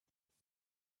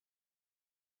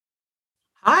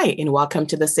Hi, and welcome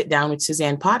to the Sit Down with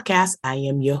Suzanne podcast. I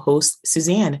am your host,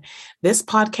 Suzanne. This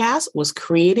podcast was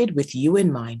created with you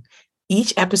in mind.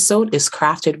 Each episode is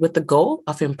crafted with the goal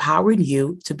of empowering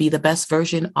you to be the best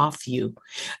version of you.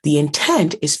 The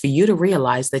intent is for you to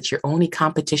realize that your only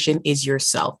competition is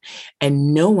yourself,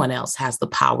 and no one else has the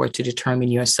power to determine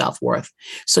your self worth.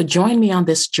 So join me on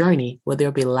this journey where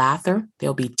there'll be laughter,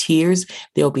 there'll be tears,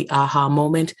 there'll be aha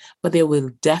moment, but there will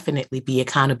definitely be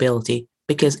accountability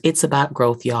because it's about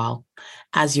growth, y'all.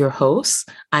 As your host,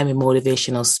 I'm a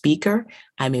motivational speaker,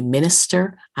 I'm a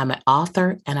minister, I'm an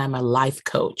author, and I'm a life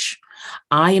coach.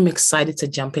 I am excited to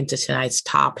jump into tonight's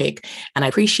topic, and I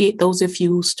appreciate those of you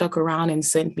who stuck around and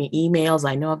sent me emails.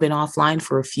 I know I've been offline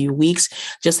for a few weeks,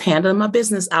 just handling my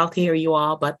business out here, you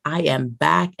all, but I am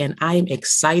back and I am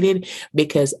excited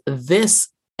because this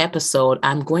episode,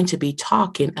 I'm going to be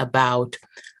talking about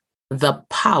the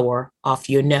power of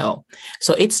your no.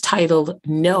 So it's titled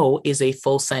No is a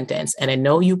Full Sentence. And I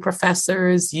know you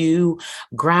professors, you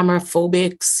grammar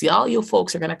phobics, all you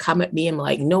folks are going to come at me and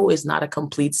like, no is not a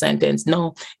complete sentence.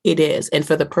 No, it is. And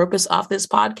for the purpose of this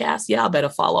podcast, y'all better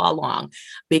follow along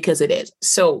because it is.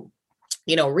 So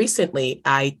recently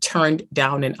I turned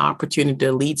down an opportunity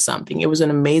to lead something. It was an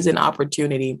amazing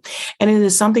opportunity. And it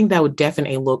is something that would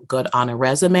definitely look good on a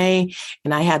resume.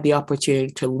 And I had the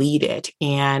opportunity to lead it.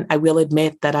 And I will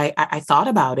admit that I thought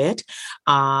about it,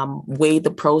 weighed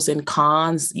the pros and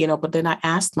cons, but then I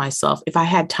asked myself if I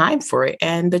had time for it.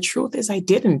 And the truth is I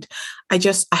didn't. I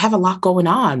have a lot going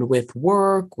on with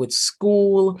work, with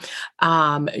school,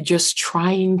 just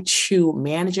trying to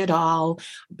manage it all,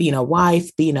 being a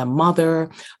wife, being a mother,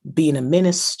 being a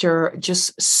minister,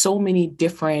 just so many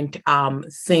different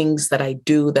things that I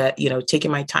do that,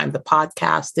 taking my time, the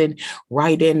podcasting,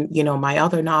 writing, my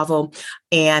other novel.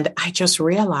 And I just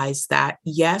realized that,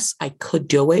 yes, I could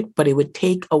do it, but it would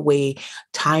take away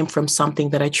time from something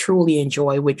that I truly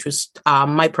enjoy, which was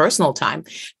my personal time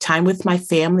with my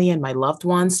family and my loved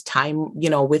ones, time,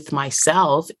 with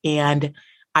myself. And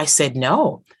I said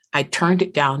no. I turned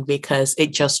it down because it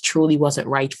just truly wasn't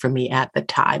right for me at the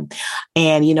time.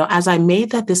 And, as I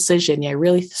made that decision, I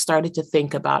really started to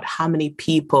think about how many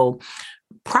people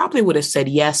probably would have said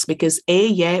yes, because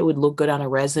yeah, it would look good on a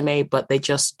resume, but they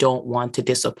just don't want to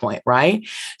disappoint, right?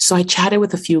 So I chatted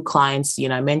with a few clients,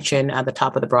 I mentioned at the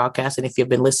top of the broadcast, and if you've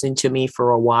been listening to me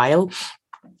for a while,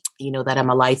 you know that I'm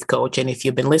a life coach. And if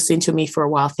you've been listening to me for a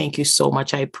while, thank you so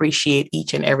much. I appreciate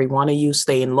each and every one of you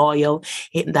staying loyal,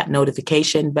 hitting that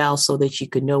notification bell so that you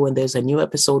can know when there's a new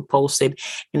episode posted.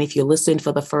 And if you're listening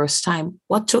for the first time,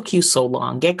 what took you so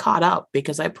long? Get caught up,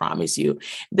 because I promise you,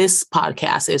 this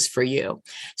podcast is for you.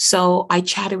 So I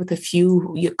chatted with a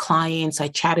few clients, I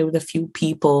chatted with a few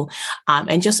people,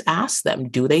 and just asked them,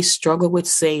 do they struggle with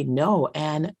saying no?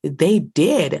 And they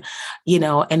did,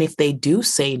 and if they do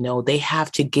say no, they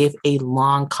have to give a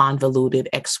long, convoluted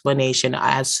explanation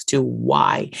as to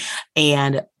why.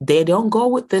 And they don't go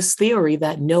with this theory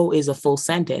that no is a full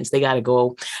sentence. They got to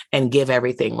go and give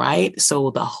everything, right? So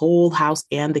the whole house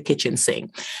and the kitchen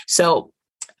sink. So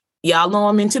y'all know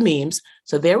I'm into memes.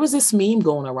 So there was this meme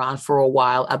going around for a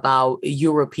while about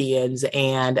Europeans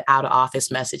and out of office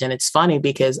message. And it's funny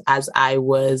because as I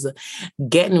was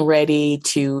getting ready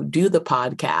to do the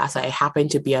podcast, I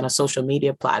happened to be on a social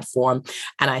media platform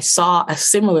and I saw a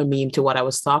similar meme to what I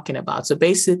was talking about. So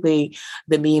basically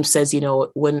the meme says,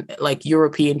 when like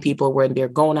European people, when they're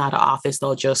going out of office,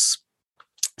 they'll just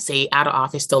say out of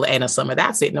office till the end of summer.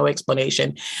 That's it. No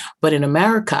explanation. But in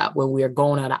America, when we are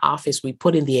going out of office, we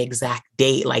put in the exact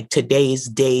date, like today's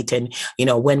date, and,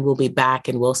 when we'll be back,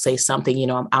 and we'll say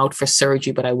something, I'm out for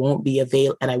surgery, but I won't be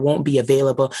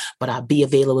available, but I'll be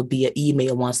available via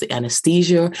email once the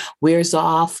anesthesia wears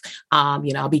off.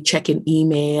 I'll be checking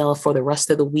email for the rest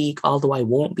of the week, although I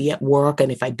won't be at work.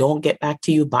 And if I don't get back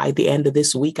to you by the end of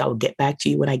this week, I will get back to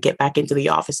you when I get back into the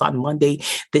office on Monday,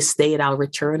 this day, and I'll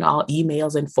return all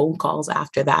emails and phone calls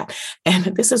after that. And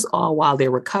this is all while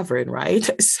they're recovering, right?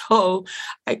 So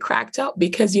I cracked up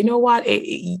because you know what?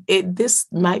 This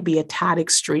might be a tad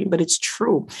extreme, but it's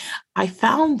true. I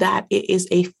found that it is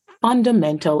a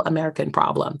fundamental American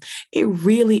problem. It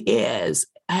really is.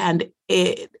 And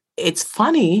it's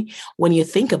funny when you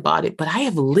think about it, but I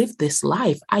have lived this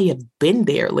life. I have been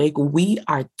there. Like, we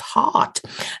are taught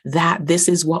that this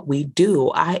is what we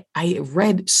do. I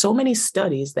read so many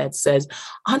studies that says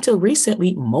until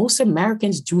recently, most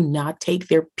Americans do not take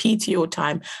their PTO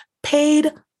time,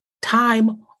 paid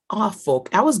time off, folk.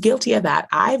 I was guilty of that.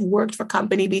 I've worked for a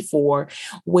company before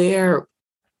where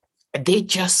they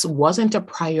just wasn't a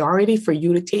priority for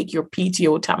you to take your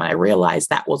PTO time. And I realized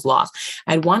that was lost.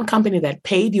 I had one company that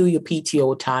paid you your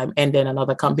PTO time, and then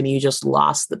another company you just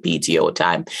lost the PTO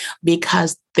time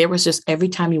because there was just every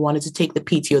time you wanted to take the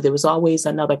PTO, there was always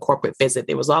another corporate visit.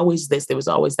 There was always this, there was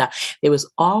always that. There was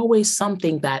always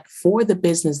something that for the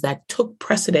business that took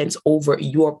precedence over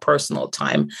your personal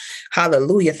time.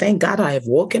 Hallelujah. Thank God I have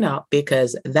woken up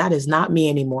because that is not me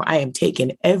anymore. I am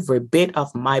taking every bit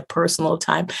of my personal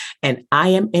time and I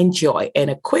am in joy. And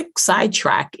a quick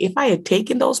sidetrack, if I had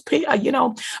taken those,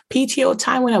 PTO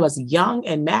time when I was young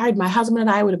and married, my husband and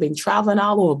I would have been traveling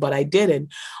all over, but I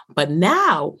didn't. But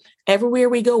now, everywhere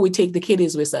we go, we take the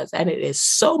kiddies with us, and it is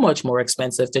so much more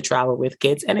expensive to travel with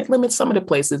kids, and it limits some of the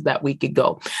places that we could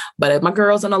go. But my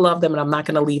girls, and I love them, and I'm not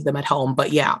going to leave them at home.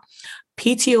 But yeah,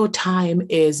 PTO time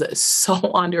is so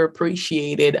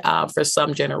underappreciated for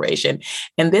some generation.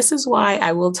 And this is why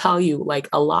I will tell you, like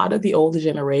a lot of the older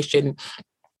generation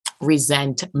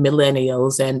resent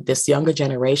millennials and this younger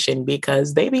generation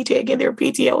because they be taking their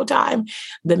PTO time.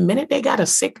 The minute they got a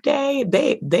sick day,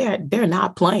 they're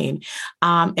not playing.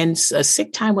 And a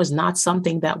sick time was not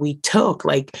something that we took.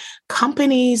 Like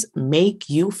companies make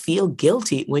you feel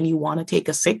guilty when you want to take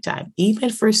a sick time,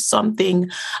 even for something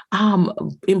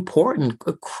important,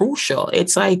 crucial.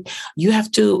 It's like you have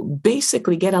to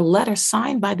basically get a letter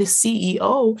signed by the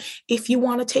CEO if you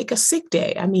want to take a sick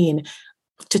day. I mean,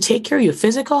 to take care of your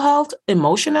physical health,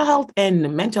 emotional health,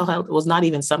 and mental health was not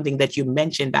even something that you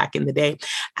mentioned back in the day.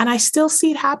 And I still see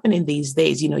it happening these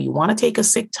days. You know, you want to take a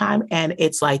sick time and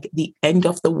it's like the end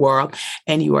of the world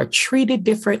and you are treated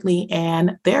differently.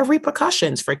 And there are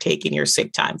repercussions for taking your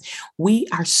sick time. We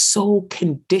are so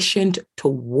conditioned to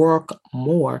work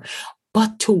more,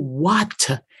 but to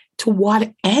what? To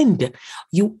what end?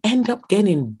 You end up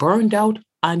getting burned out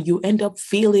and you end up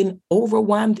feeling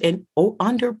overwhelmed and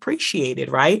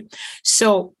underappreciated, right?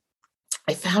 So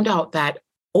I found out that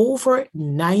over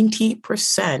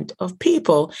 90% of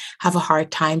people have a hard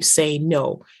time saying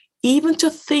no, even to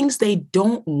things they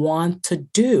don't want to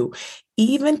do,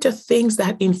 even to things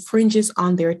that infringes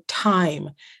on their time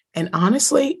and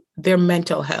honestly, their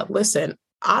mental health. Listen,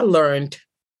 I learned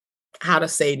how to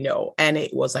say no, and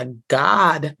it was a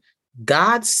God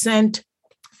sent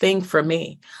thing for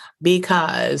me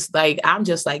because like I'm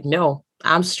just like no,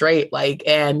 I'm straight. Like,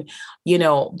 and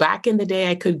back in the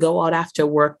day I could go out after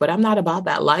work, but I'm not about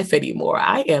that life anymore.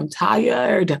 I am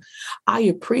tired. I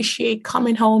appreciate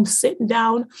coming home, sitting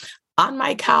down on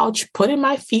my couch, putting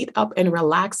my feet up and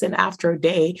relaxing after a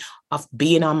day of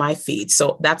being on my feet.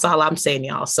 So that's all I'm saying,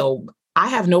 y'all. So I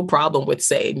have no problem with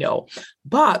saying no,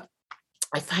 but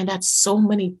I find that so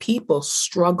many people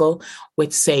struggle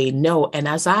with saying no. And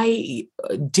as I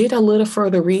did a little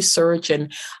further research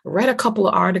and read a couple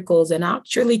of articles and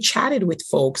actually chatted with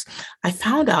folks, I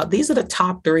found out these are the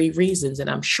top 3 reasons. And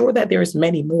I'm sure that there's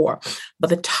many more.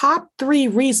 But the top 3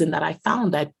 reasons that I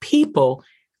found that people,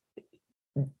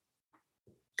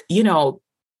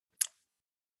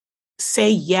 say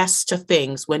yes to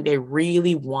things when they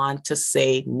really want to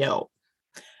say no.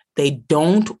 They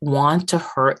don't want to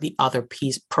hurt the other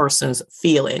person's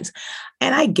feelings.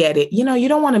 And I get it. You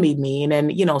don't want to be mean.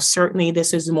 And, certainly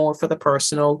this is more for the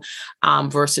personal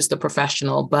versus the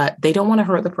professional, but they don't want to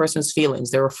hurt the person's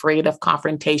feelings. They're afraid of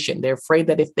confrontation. They're afraid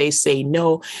that if they say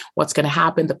no, what's going to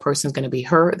happen? The person's going to be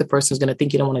hurt. The person's going to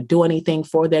think you don't want to do anything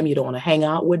for them. You don't want to hang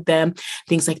out with them,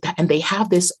 things like that. And they have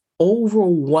this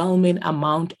overwhelming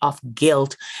amount of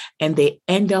guilt and they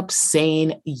end up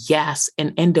saying yes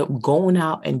and end up going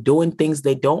out and doing things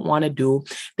they don't want to do.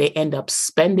 They end up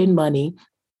spending money.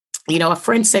 A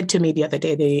friend said to me the other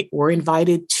day, they were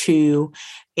invited to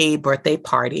a birthday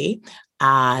party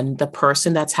and the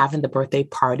person that's having the birthday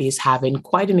party is having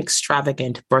quite an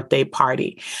extravagant birthday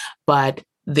party. But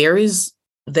there is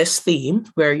this theme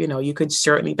where, you could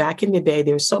certainly, back in the day,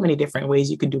 there's so many different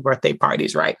ways you can do birthday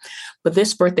parties, right? But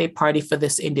this birthday party for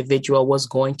this individual was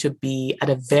going to be at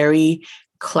a very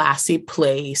classy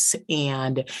place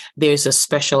and there's a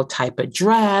special type of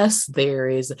dress. There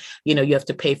is, you have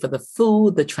to pay for the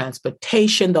food, the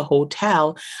transportation, the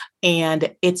hotel,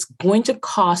 and it's going to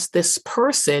cost this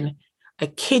person, I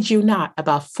kid you not,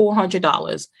 about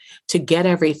 $400 to get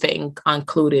everything,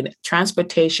 including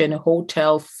transportation,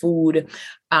 hotel, food,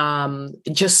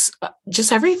 just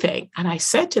everything. And I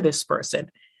said to this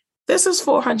person, this is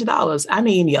 $400. I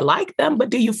mean, you like them, but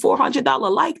do you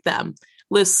 $400 like them?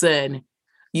 Listen,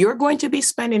 you're going to be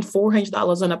spending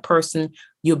 $400 on a person.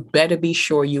 You better be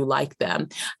sure you like them.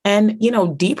 And,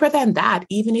 deeper than that,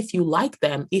 even if you like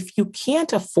them, if you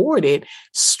can't afford it,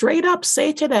 straight up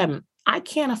say to them, I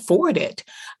can't afford it.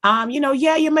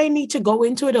 Yeah, you may need to go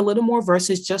into it a little more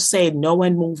versus just say no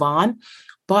and move on.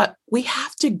 But we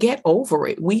have to get over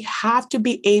it. We have to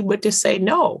be able to say,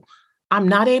 no, I'm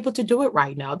not able to do it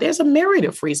right now. There's a myriad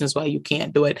of reasons why you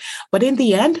can't do it. But in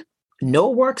the end, no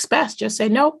works best. Just say,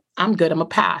 no, I'm good. I'm a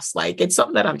pass. Like it's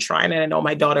something that I'm trying. And I know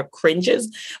my daughter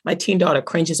cringes. My teen daughter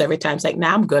cringes every time. It's like,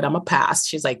 nah, I'm good. I'm a pass.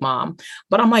 She's like, Mom.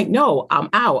 But I'm like, no, I'm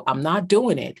out. I'm not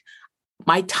doing it.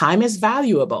 My time is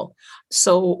valuable.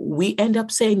 So we end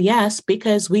up saying yes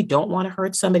because we don't want to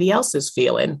hurt somebody else's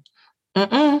feeling.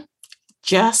 Mm-mm.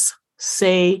 Just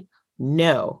say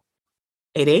no.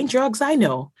 It ain't drugs, I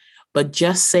know, but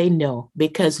just say no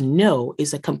because no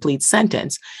is a complete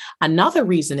sentence. Another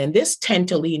reason, and this tend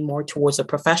to lean more towards the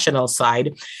professional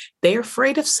side, they're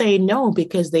afraid of saying no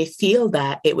because they feel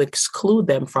that it would exclude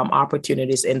them from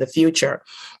opportunities in the future.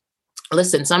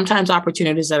 Listen, sometimes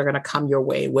opportunities that are going to come your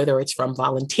way, whether it's from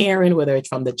volunteering, whether it's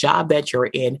from the job that you're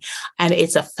in, and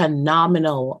it's a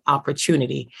phenomenal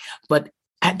opportunity. But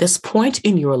at this point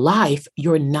in your life,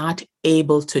 you're not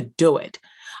able to do it.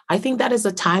 I think that is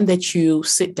a time that you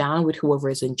sit down with whoever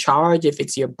is in charge, if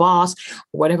it's your boss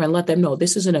or whatever, and let them know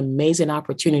this is an amazing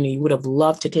opportunity. You would have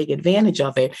loved to take advantage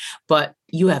of it, but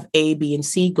you have A, B, and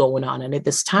C going on. And at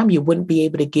this time, you wouldn't be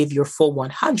able to give your full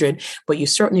 100, but you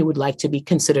certainly would like to be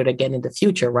considered again in the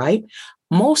future, right?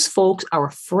 Most folks are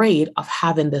afraid of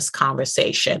having this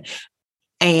conversation.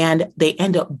 And they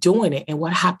end up doing it. And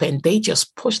what happened? They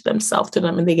just push themselves to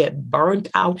them and they get burnt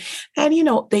out. And,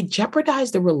 they jeopardize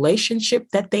the relationship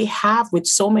that they have with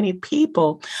so many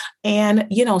people. And,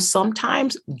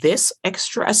 sometimes this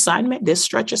extra assignment, this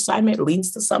stretch assignment leads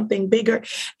to something bigger.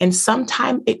 And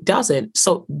sometimes it doesn't.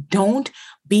 So don't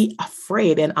be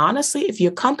afraid. And honestly, if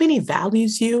your company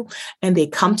values you and they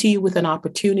come to you with an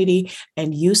opportunity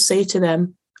and you say to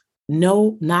them,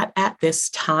 no, not at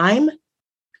this time,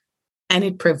 and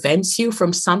it prevents you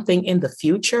from something in the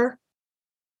future,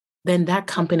 then that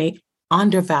company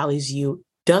undervalues you,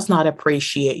 does not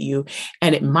appreciate you,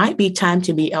 and it might be time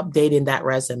to be updating that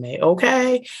resume.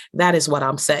 Okay. That is what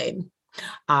I'm saying.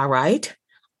 All right.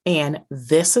 And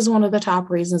this is one of the top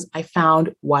reasons I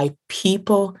found why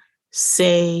people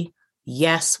say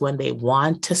yes when they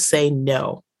want to say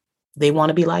no. They want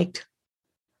to be liked.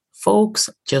 Folks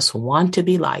just want to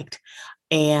be liked.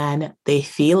 And they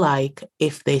feel like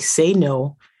if they say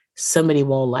no, somebody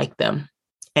won't like them.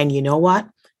 And you know what?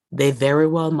 They very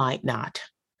well might not.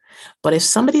 But if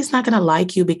somebody's not going to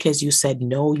like you because you said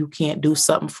no, you can't do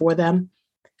something for them,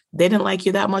 they didn't like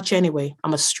you that much anyway.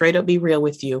 I'm going to straight up be real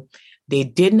with you. They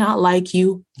did not like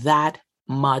you that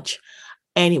much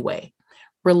anyway.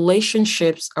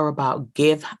 Relationships are about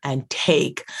give and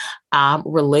take.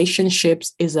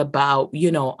 Relationships is about,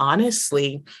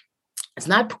 honestly, it's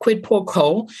not quid pro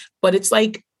quo, but it's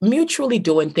like mutually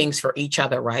doing things for each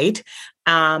other, right?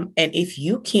 And if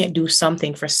you can't do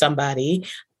something for somebody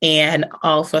and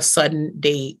all of a sudden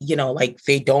they,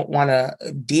 they don't want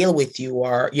to deal with you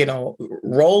or,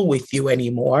 roll with you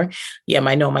anymore. Yeah,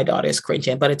 I know my daughter is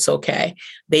cringing, but it's okay.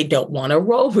 They don't want to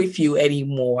roll with you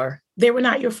anymore. They were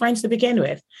not your friends to begin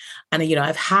with. And,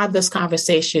 I've had this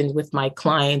conversation with my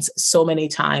clients so many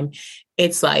times.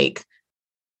 It's like,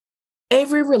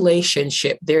 every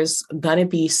relationship, there's going to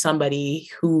be somebody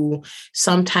who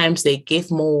sometimes they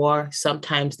give more,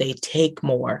 sometimes they take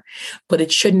more, but it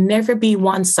should never be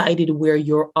one-sided where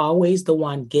you're always the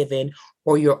one giving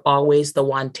or you're always the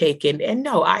one taking. And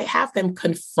no, I have them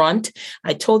confront.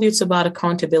 I told you it's about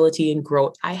accountability and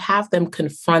growth. I have them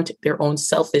confront their own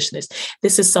selfishness.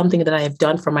 This is something that I have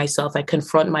done for myself. I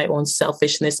confront my own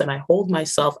selfishness and I hold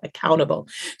myself accountable.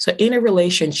 So in a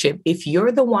relationship, if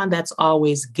you're the one that's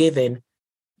always given,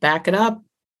 back it up,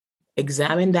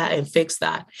 examine that and fix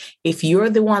that. If you're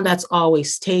the one that's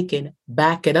always taken,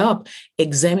 back it up,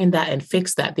 examine that and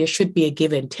fix that. There should be a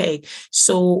give and take.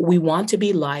 So we want to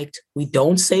be liked. We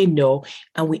don't say no,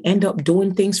 and we end up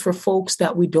doing things for folks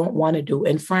that we don't want to do.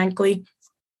 And frankly,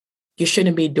 you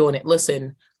shouldn't be doing it.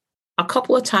 Listen, a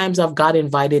couple of times I've got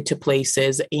invited to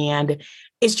places and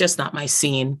it's just not my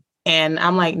scene. And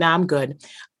I'm like, nah, I'm good.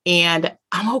 And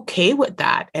I'm okay with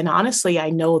that. And honestly,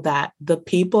 I know that the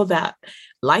people that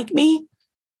like me,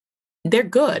 they're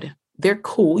good. They're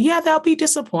cool. Yeah, they'll be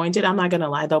disappointed. I'm not going to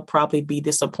lie. They'll probably be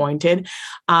disappointed.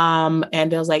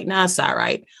 And they'll like, nah, it's all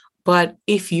right. But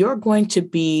if you're going to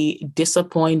be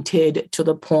disappointed to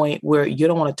the point where you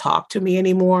don't want to talk to me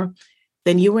anymore,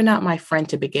 then you were not my friend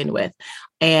to begin with.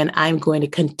 And I'm going to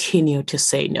continue to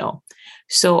say no.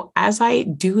 So as I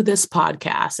do this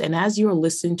podcast and as you're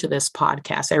listening to this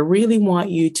podcast, I really want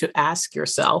you to ask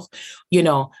yourself,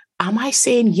 am I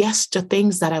saying yes to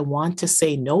things that I want to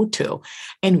say no to?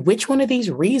 And which one of these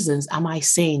reasons am I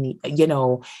saying,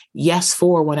 yes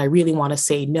for when I really want to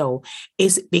say no?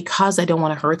 Is it because I don't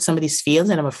want to hurt somebody's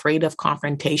feelings and I'm afraid of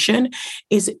confrontation?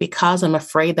 Is it because I'm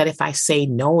afraid that if I say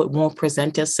no, it won't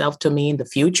present itself to me in the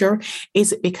future?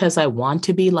 Is it because I want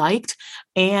to be liked?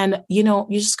 And, you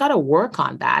just got to work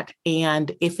on that.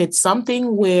 And if it's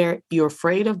something where you're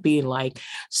afraid of being like,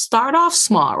 start off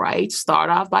small, right? Start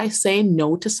off by saying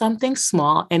no to something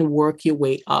small and work your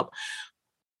way up.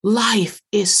 Life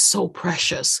is so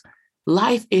precious.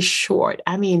 Life is short.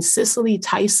 I mean, Cicely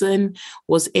Tyson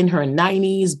was in her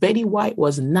 90s. Betty White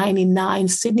was 99.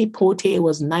 Sidney Poitier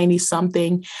was 90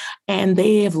 something. And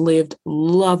they have lived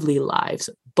lovely lives.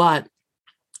 But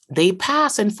they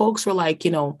passed and folks were like,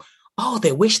 oh,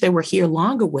 they wish they were here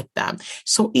longer with them.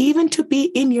 So even to be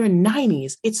in your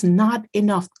 90s, it's not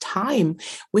enough time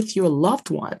with your loved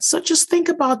ones. So just think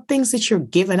about things that you're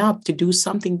giving up to do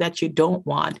something that you don't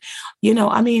want.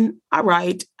 All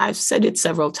right, I've said it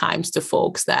several times to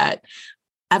folks that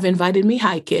have invited me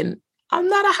hiking. I'm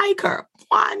not a hiker.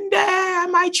 One day I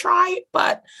might try it,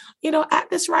 but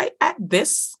at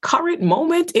this current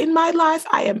moment in my life,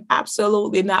 I am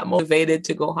absolutely not motivated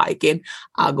to go hiking.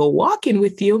 I'll go walking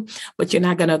with you, but you're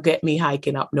not going to get me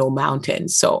hiking up no mountain.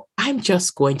 So I'm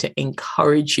just going to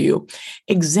encourage you.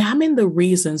 Examine the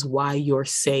reasons why you're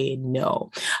saying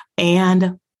no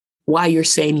and why you're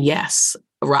saying yes,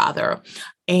 rather,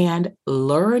 and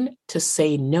learn to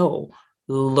say no.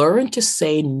 Learn to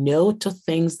say no to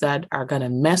things that are going to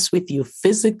mess with you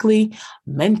physically,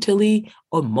 mentally,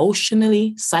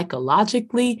 emotionally,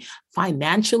 psychologically,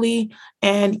 financially.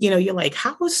 And, you're like,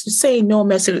 how is saying no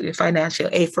messing with you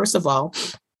financially? Hey, first of all,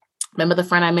 remember the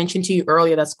friend I mentioned to you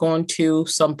earlier that's going to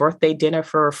some birthday dinner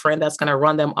for a friend that's going to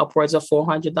run them upwards of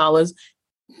 $400?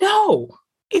 No,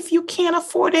 if you can't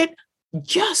afford it,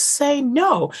 just say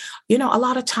no. A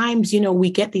lot of times,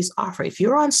 we get these offers. If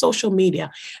you're on social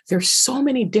media, there's so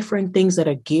many different things that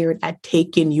are geared at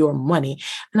taking your money.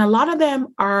 And a lot of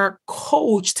them are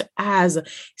coached as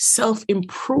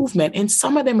self-improvement. And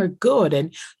some of them are good.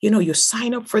 And, you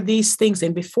sign up for these things.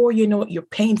 And before you know it, you're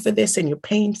paying for this and you're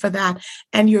paying for that.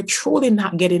 And you're truly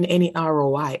not getting any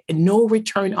ROI and no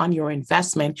return on your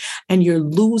investment. And you're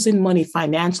losing money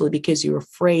financially because you're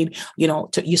afraid,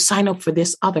 you sign up for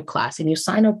this other class and you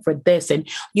sign up for this and,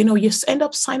 you end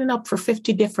up signing up for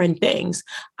 50 different things.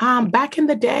 Back in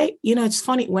the day, it's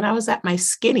funny when I was at my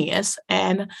skinniest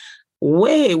and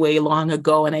way, way long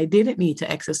ago, and I didn't need to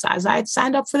exercise. I had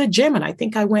signed up for the gym and I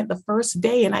think I went the first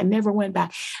day and I never went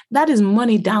back. That is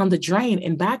money down the drain.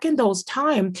 And back in those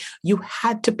times, you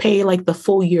had to pay like the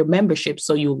full year membership.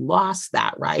 So you lost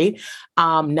that, right?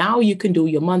 Now you can do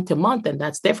your month to month and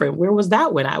that's different. Where was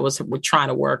that when I was trying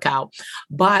to work out?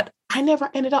 But I never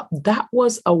ended up. That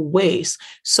was a waste.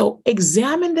 So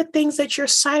examine the things that you're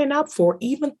signing up for,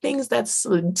 even things that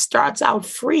starts out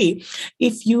free.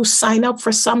 If you sign up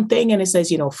for something and it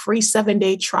says, free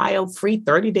 7-day trial, free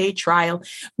 30-day trial,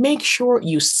 make sure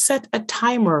you set a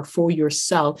timer for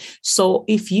yourself. So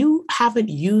if you haven't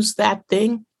used that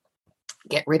thing,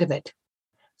 get rid of it.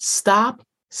 Stop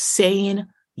saying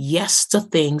yes to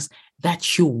things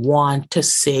that you want to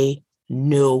say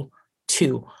no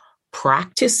to.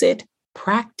 Practice it,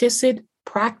 practice it,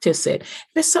 practice it. If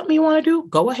it's something you want to do,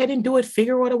 go ahead and do it.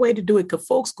 Figure out a way to do it because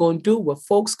folks going to do what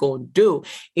folks going to do.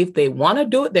 If they want to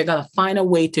do it, they're going to find a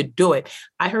way to do it.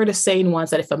 I heard a saying once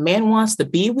that if a man wants to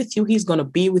be with you, he's going to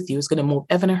be with you. He's going to move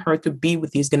heaven and earth to be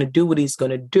with you. He's going to do what he's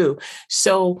going to do.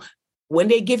 So when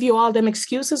they give you all them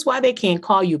excuses why they can't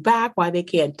call you back, why they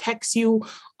can't text you,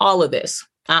 all of this,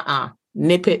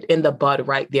 nip it in the bud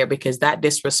right there because that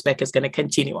disrespect is going to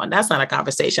continue on. That's not a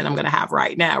conversation I'm going to have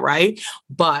right now, right?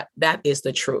 But that is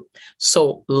the truth.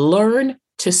 So learn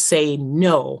to say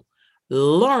no.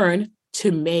 Learn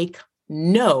to make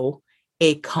no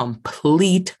a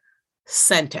complete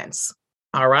sentence.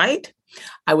 All right?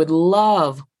 I would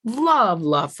love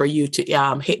for you to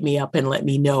hit me up and let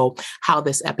me know how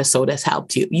this episode has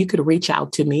helped you. You could reach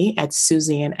out to me at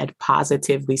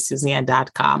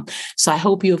Suzanne@positivelysuzanne.com. So I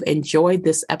hope you've enjoyed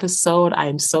this episode. I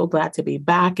am so glad to be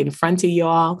back in front of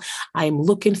y'all. I'm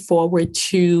looking forward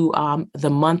to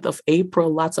the month of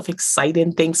April. Lots of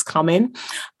exciting things coming.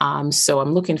 So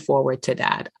I'm looking forward to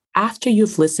that. After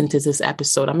you've listened to this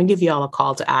episode, I'm going to give you all a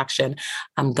call to action.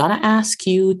 I'm going to ask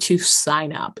you to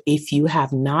sign up. If you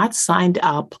have not signed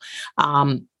up,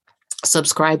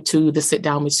 subscribe to the Sit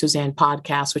Down with Suzanne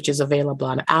podcast, which is available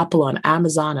on Apple, on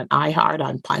Amazon, on iHeart,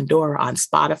 on Pandora, on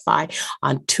Spotify,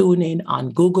 on TuneIn, on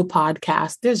Google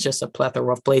Podcasts. There's just a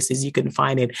plethora of places you can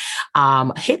find it.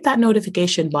 Hit that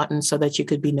notification button so that you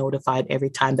could be notified every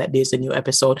time that there's a new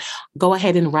episode. Go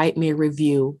ahead and write me a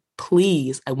review.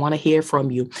 Please, I want to hear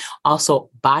from you. Also,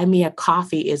 buy me a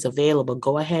coffee is available.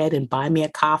 Go ahead and buy me a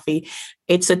coffee.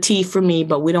 It's a tea for me,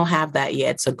 but we don't have that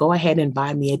yet. So go ahead and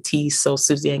buy me a tea so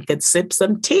Suzanne could sip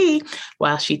some tea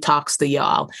while she talks to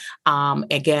y'all.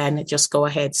 Again, just go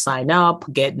ahead, sign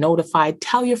up, get notified,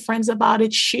 tell your friends about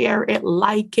it, share it,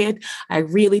 like it. I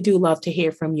really do love to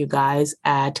hear from you guys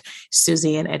at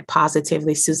Suzanne at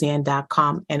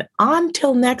positivelysuzanne.com. And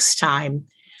until next time,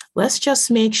 let's just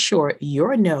make sure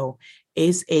your no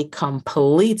is a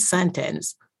complete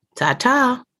sentence.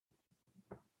 Ta-ta.